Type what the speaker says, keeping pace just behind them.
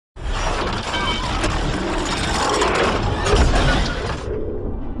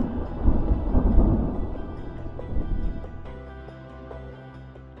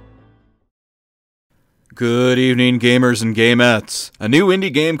Good evening, gamers and gamettes. A new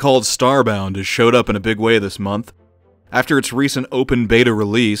indie game called Starbound has showed up in a big way this month. After its recent open beta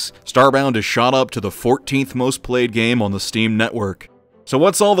release, Starbound has shot up to the 14th most played game on the Steam network. So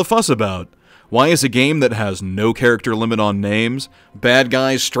what's all the fuss about? Why is a game that has no character limit on names, bad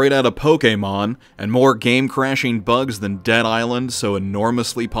guys straight out of Pokémon, and more game-crashing bugs than Dead Island so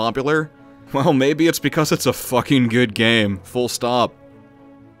enormously popular? Well, maybe it's because it's a fucking good game, full stop.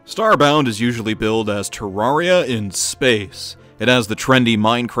 Starbound is usually billed as Terraria in space. It has the trendy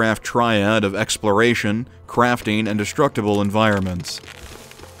Minecraft triad of exploration, crafting, and destructible environments.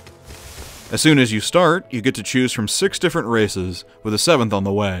 As soon as you start, you get to choose from 6 different races, with a 7th on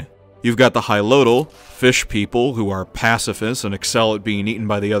the way. You've got the Hylodal, fish people who are pacifists and excel at being eaten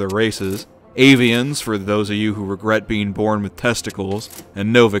by the other races, Avians for those of you who regret being born with testicles,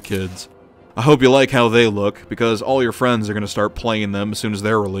 and Nova Kids. I hope you like how they look, because all your friends are going to start playing them as soon as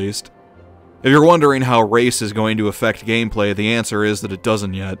they're released. If you're wondering how race is going to affect gameplay, the answer is that it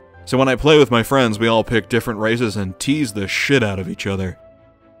doesn't yet. So when I play with my friends, we all pick different races and tease the shit out of each other.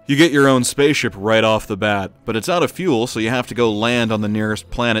 You get your own spaceship right off the bat, but it's out of fuel, so you have to go land on the nearest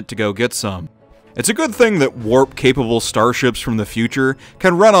planet to go get some. It's a good thing that warp-capable starships from the future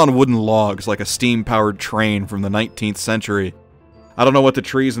can run on wooden logs like a steam-powered train from the 19th century. I don't know what the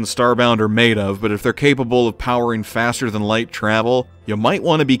trees in Starbound are made of, but if they're capable of powering faster than light travel, you might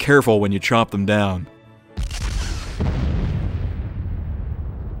want to be careful when you chop them down.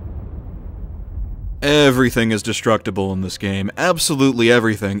 Everything is destructible in this game. Absolutely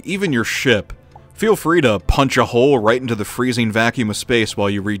everything, even your ship. Feel free to punch a hole right into the freezing vacuum of space while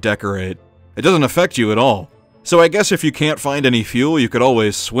you redecorate. It doesn't affect you at all. So I guess if you can't find any fuel, you could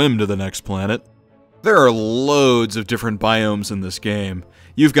always swim to the next planet. There are loads of different biomes in this game.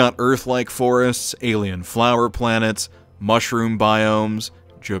 You've got Earth-like forests, alien flower planets, mushroom biomes,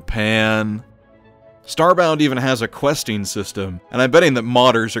 Japan. Starbound even has a questing system, and I'm betting that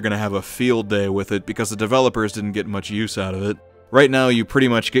modders are going to have a field day with it because the developers didn't get much use out of it. Right now, you pretty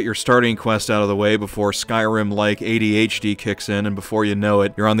much get your starting quest out of the way before Skyrim-like ADHD kicks in, and before you know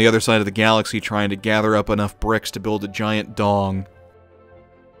it, you're on the other side of the galaxy trying to gather up enough bricks to build a giant dong.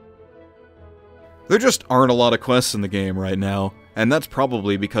 There just aren't a lot of quests in the game right now, and that's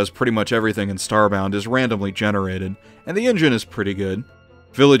probably because pretty much everything in Starbound is randomly generated, and the engine is pretty good.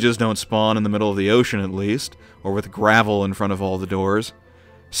 Villages don't spawn in the middle of the ocean at least, or with gravel in front of all the doors.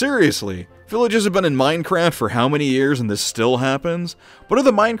 Seriously, villages have been in Minecraft for how many years and this still happens? What do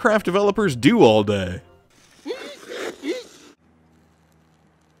the Minecraft developers do all day?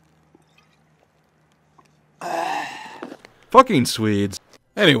 Fucking Swedes.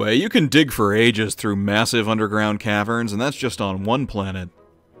 Anyway, you can dig for ages through massive underground caverns, and that's just on one planet.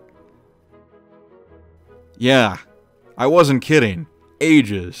 Yeah, I wasn't kidding.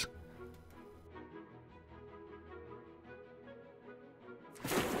 Ages.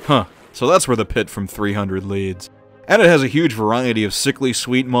 Huh, so that's where the pit from 300 leads. And it has a huge variety of sickly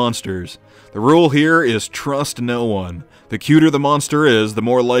sweet monsters. The rule here is trust no one. The cuter the monster is, the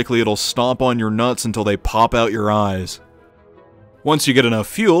more likely it'll stomp on your nuts until they pop out your eyes. Once you get enough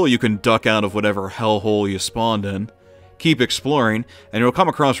fuel, you can duck out of whatever hellhole you spawned in. Keep exploring, and you'll come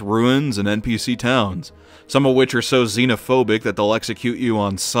across ruins and NPC towns, some of which are so xenophobic that they'll execute you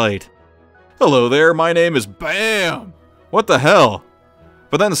on sight. Hello there, my name is BAM! What the hell?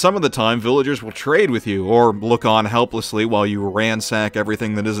 But then some of the time, villagers will trade with you, or look on helplessly while you ransack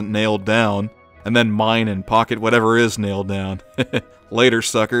everything that isn't nailed down, and then mine and pocket whatever is nailed down. Later,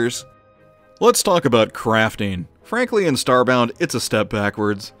 suckers. Let's talk about crafting. Frankly, in Starbound, it's a step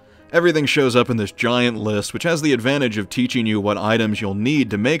backwards. Everything shows up in this giant list, which has the advantage of teaching you what items you'll need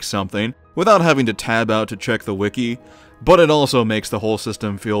to make something, without having to tab out to check the wiki, but it also makes the whole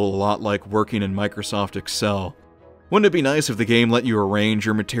system feel a lot like working in Microsoft Excel. Wouldn't it be nice if the game let you arrange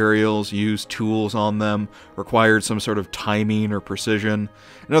your materials, use tools on them, required some sort of timing or precision?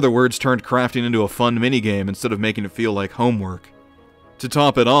 In other words, turned crafting into a fun minigame instead of making it feel like homework. To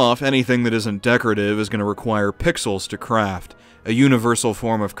top it off, anything that isn't decorative is going to require pixels to craft, a universal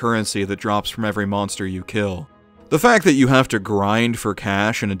form of currency that drops from every monster you kill. The fact that you have to grind for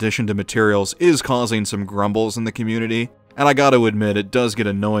cash in addition to materials is causing some grumbles in the community, and I gotta admit it does get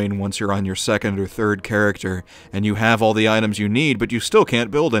annoying once you're on your second or third character, and you have all the items you need but you still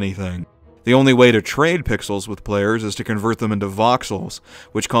can't build anything. The only way to trade pixels with players is to convert them into voxels,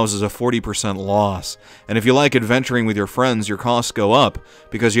 which causes a 40% loss. And if you like adventuring with your friends, your costs go up,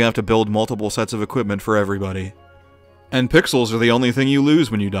 because you have to build multiple sets of equipment for everybody. And pixels are the only thing you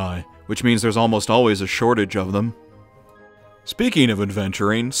lose when you die, which means there's almost always a shortage of them. Speaking of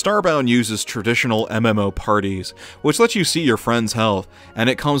adventuring, Starbound uses traditional MMO parties, which lets you see your friend's health, and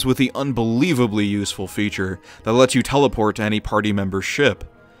it comes with the unbelievably useful feature that lets you teleport to any party member's ship.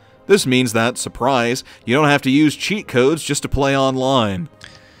 This means that, surprise, you don't have to use cheat codes just to play online.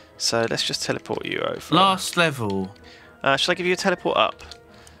 So let's just teleport you over. Last level. Shall I give you a teleport up?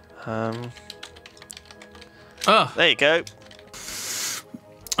 Oh. There you go.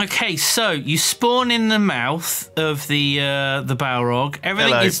 Okay, so you spawn in the mouth of the Balrog.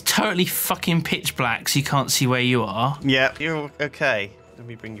 Everything Hello. is totally fucking pitch black, so you can't see where you are. Yeah, you're okay. Let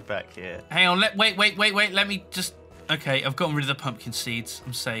me bring you back here. Hang on, wait. Let me just. Okay, I've gotten rid of the pumpkin seeds.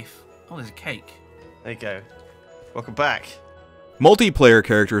 I'm safe. Oh, there's a cake. There you go. Welcome back. Multiplayer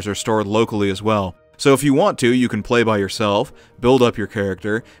characters are stored locally as well, so if you want to, you can play by yourself, build up your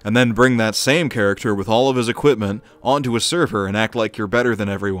character, and then bring that same character with all of his equipment onto a server and act like you're better than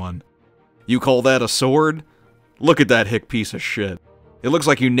everyone. You call that a sword? Look at that hick piece of shit. It looks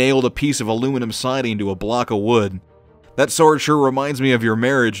like you nailed a piece of aluminum siding to a block of wood. That sword sure reminds me of your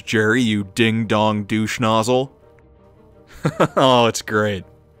marriage, Jerry, you ding-dong douche nozzle. Oh, it's great.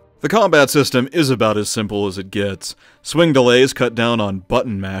 The combat system is about as simple as it gets. Swing delays cut down on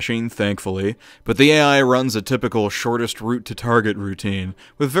button mashing, thankfully, but the AI runs a typical shortest route to target routine,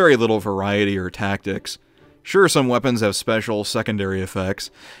 with very little variety or tactics. Sure, some weapons have special secondary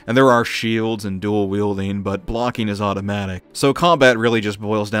effects, and there are shields and dual wielding, but blocking is automatic, so combat really just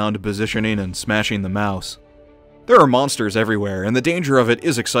boils down to positioning and smashing the mouse. There are monsters everywhere, and the danger of it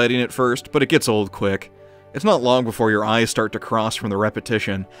is exciting at first, but it gets old quick. It's not long before your eyes start to cross from the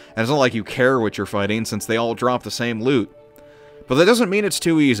repetition, and it's not like you care what you're fighting since they all drop the same loot. But that doesn't mean it's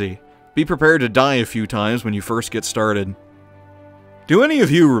too easy. Be prepared to die a few times when you first get started. Do any of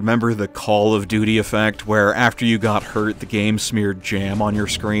you remember the Call of Duty effect, where after you got hurt, the game smeared jam on your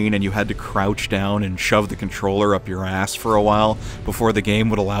screen and you had to crouch down and shove the controller up your ass for a while before the game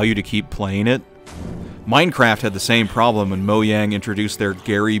would allow you to keep playing it? Minecraft had the same problem when Mojang introduced their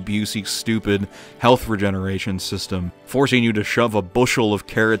Gary Busey stupid health regeneration system, forcing you to shove a bushel of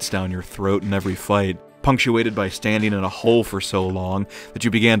carrots down your throat in every fight, punctuated by standing in a hole for so long that you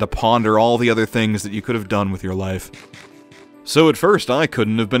began to ponder all the other things that you could have done with your life. So at first I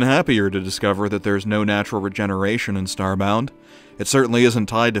couldn't have been happier to discover that there's no natural regeneration in Starbound. It certainly isn't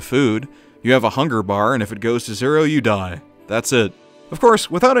tied to food. You have a hunger bar, and if it goes to 0, you die. That's it. Of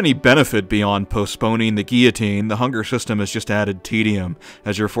course, without any benefit beyond postponing the guillotine, the hunger system has just added tedium,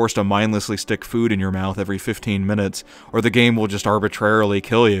 as you're forced to mindlessly stick food in your mouth every 15 minutes, or the game will just arbitrarily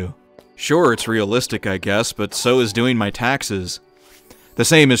kill you. Sure, it's realistic, I guess, but so is doing my taxes. The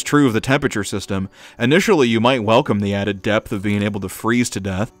same is true of the temperature system. Initially, you might welcome the added depth of being able to freeze to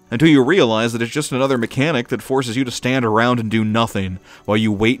death, until you realize that it's just another mechanic that forces you to stand around and do nothing, while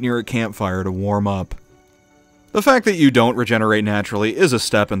you wait near a campfire to warm up. The fact that you don't regenerate naturally is a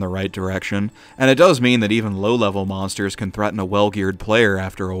step in the right direction, and it does mean that even low-level monsters can threaten a well-geared player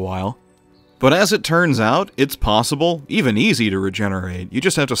after a while. But as it turns out, it's possible, even easy to regenerate. You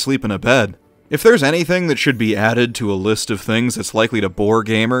just have to sleep in a bed. If there's anything that should be added to a list of things that's likely to bore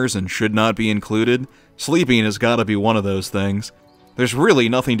gamers and should not be included, sleeping has gotta be one of those things. There's really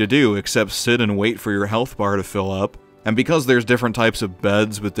nothing to do except sit and wait for your health bar to fill up. And because there's different types of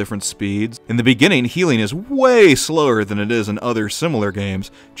beds with different speeds, in the beginning healing is way slower than it is in other similar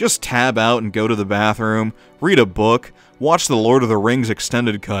games. Just tab out and go to the bathroom, read a book, watch the Lord of the Rings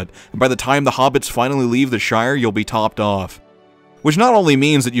extended cut, and by the time the hobbits finally leave the Shire, you'll be topped off. Which not only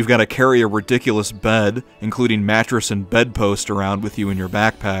means that you've got to carry a ridiculous bed, including mattress and bedpost around with you in your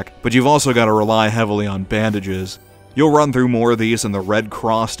backpack, but you've also got to rely heavily on bandages. You'll run through more of these than the Red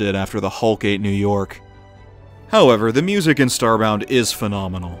Cross did after the Hulk ate New York. However, the music in Starbound is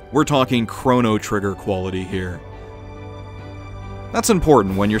phenomenal. We're talking Chrono Trigger quality here. That's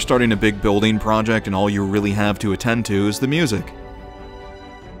important when you're starting a big building project and all you really have to attend to is the music.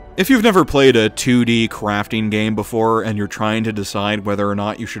 If you've never played a 2D crafting game before and you're trying to decide whether or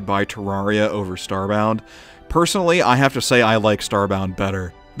not you should buy Terraria over Starbound, personally I have to say I like Starbound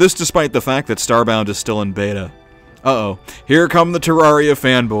better. This despite the fact that Starbound is still in beta. Uh-oh, here come the Terraria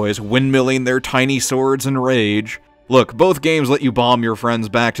fanboys, windmilling their tiny swords in rage. Look, both games let you bomb your friends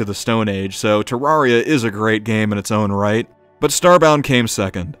back to the Stone Age, so Terraria is a great game in its own right. But Starbound came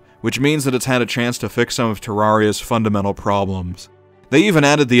second, which means that it's had a chance to fix some of Terraria's fundamental problems. They even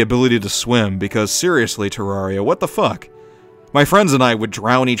added the ability to swim, because seriously, Terraria, what the fuck? My friends and I would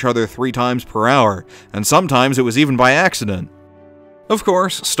drown each other 3 times per hour, and sometimes it was even by accident. Of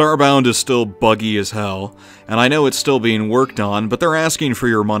course, Starbound is still buggy as hell, and I know it's still being worked on, but they're asking for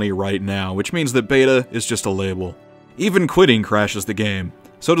your money right now, which means that beta is just a label. Even quitting crashes the game.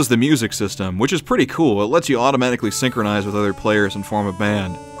 So does the music system, which is pretty cool. It lets you automatically synchronize with other players and form a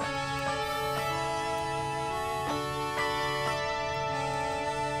band.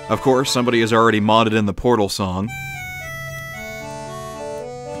 Of course, somebody has already modded in the Portal song.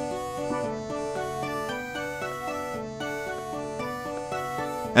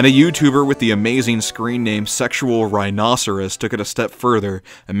 And a YouTuber with the amazing screen name Sexual Rhinoceros took it a step further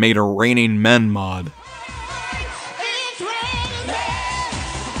and made a Raining Men mod.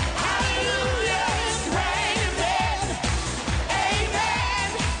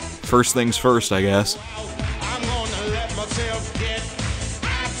 First things first, I guess.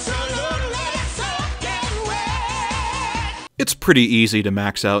 It's pretty easy to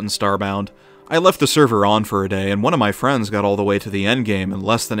max out in Starbound. I left the server on for a day, and one of my friends got all the way to the endgame in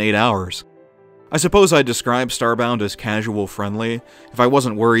less than 8 hours. I suppose I'd describe Starbound as casual-friendly, if I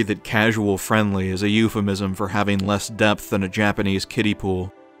wasn't worried that casual-friendly is a euphemism for having less depth than a Japanese kiddie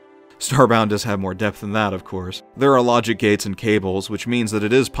pool. Starbound does have more depth than that, of course. There are logic gates and cables, which means that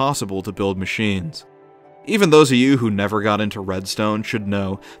it is possible to build machines. Even those of you who never got into Redstone should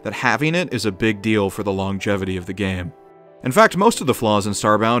know that having it is a big deal for the longevity of the game. In fact, most of the flaws in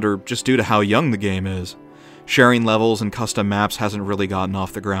Starbound are just due to how young the game is. Sharing levels and custom maps hasn't really gotten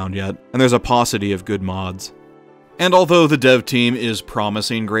off the ground yet, and there's a paucity of good mods. And although the dev team is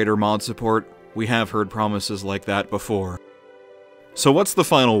promising greater mod support, we have heard promises like that before. So what's the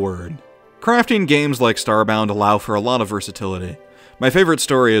final word? Crafting games like Starbound allow for a lot of versatility. My favorite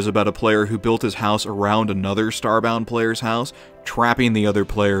story is about a player who built his house around another Starbound player's house, trapping the other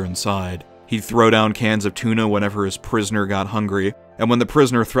player inside. He'd throw down cans of tuna whenever his prisoner got hungry, and when the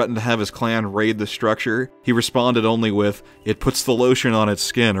prisoner threatened to have his clan raid the structure, he responded only with, "It puts the lotion on its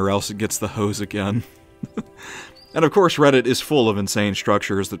skin or else it gets the hose again." And of course Reddit is full of insane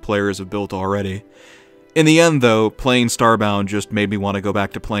structures that players have built already. In the end though, playing Starbound just made me want to go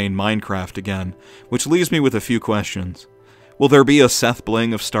back to playing Minecraft again, which leaves me with a few questions. Will there be a Seth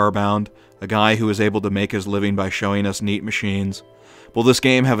Bling of Starbound, a guy who is able to make his living by showing us neat machines? Will this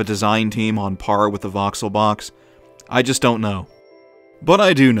game have a design team on par with the Voxel Box? I just don't know. But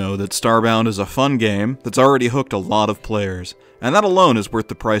I do know that Starbound is a fun game that's already hooked a lot of players, and that alone is worth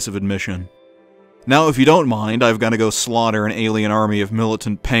the price of admission. Now if you don't mind, I've got to go slaughter an alien army of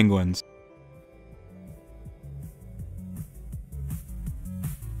militant penguins.